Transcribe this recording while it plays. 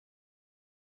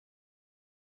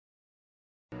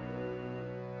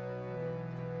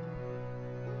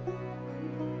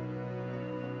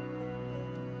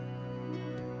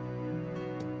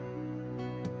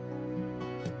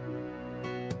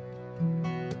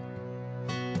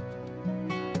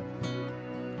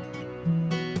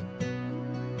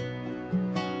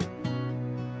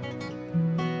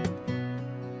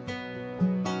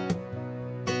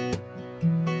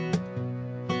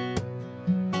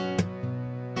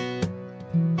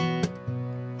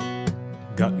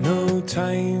Got no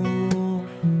time,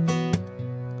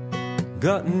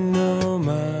 got no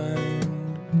mind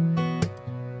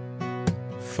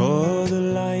for the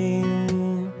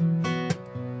line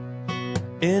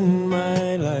in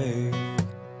my life.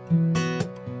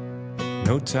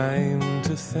 No time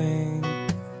to think,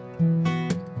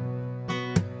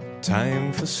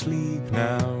 time for sleep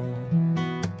now.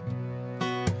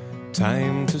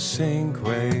 Time to sink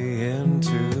way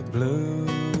into the blue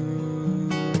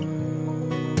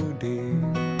deep.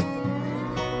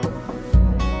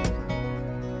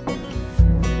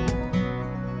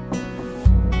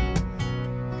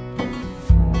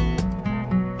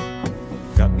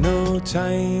 Got no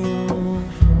time,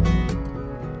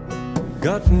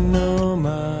 got no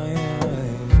mind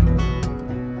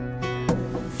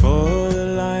for the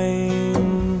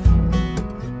line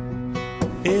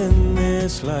in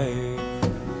this life.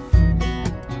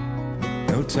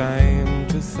 No time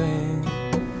to think,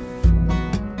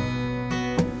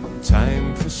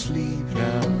 time for sleep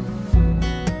now.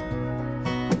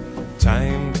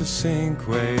 Time to sink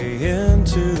way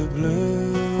into the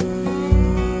blue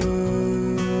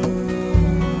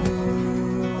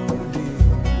deep.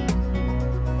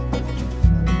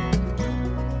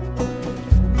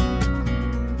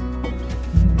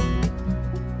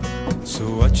 So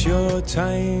what's your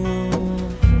time?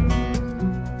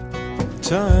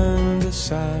 Turn the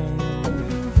sand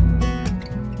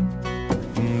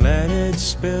and let it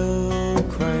spill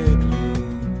quietly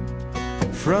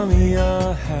from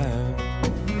your hand.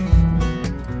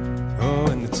 Oh,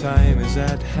 and the time is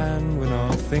at hand when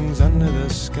all things under the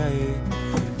sky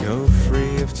go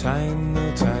free of time.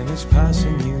 No time is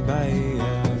passing you by.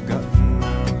 I've got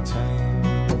no time,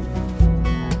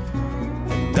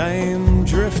 and I'm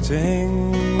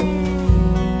drifting.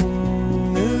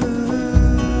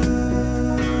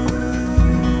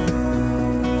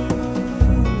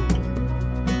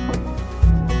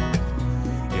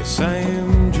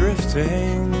 I'm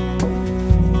drifting.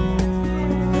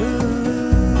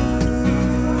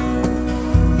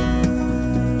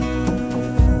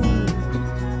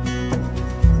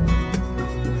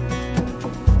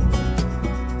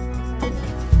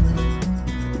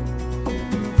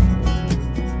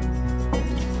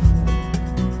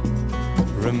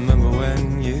 Remember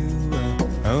when you were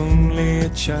only a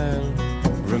child.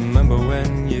 Remember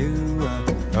when you were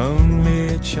only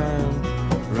a child.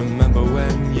 Remember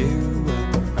when you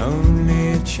were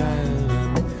only a child,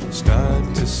 and start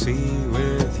to see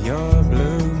with your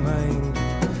blue mind.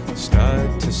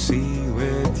 Start to see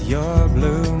with your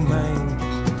blue mind.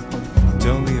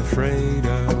 Don't be afraid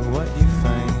of what you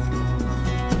find.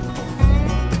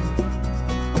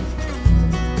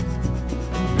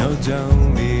 No,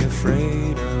 don't be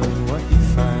afraid of what you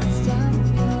find.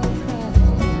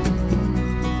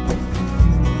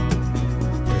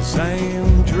 'Cause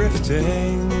I'm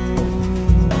drifting.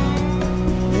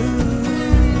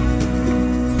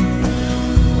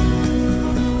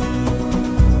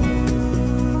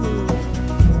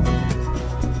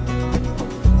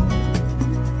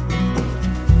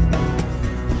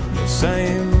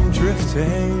 I'm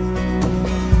drifting.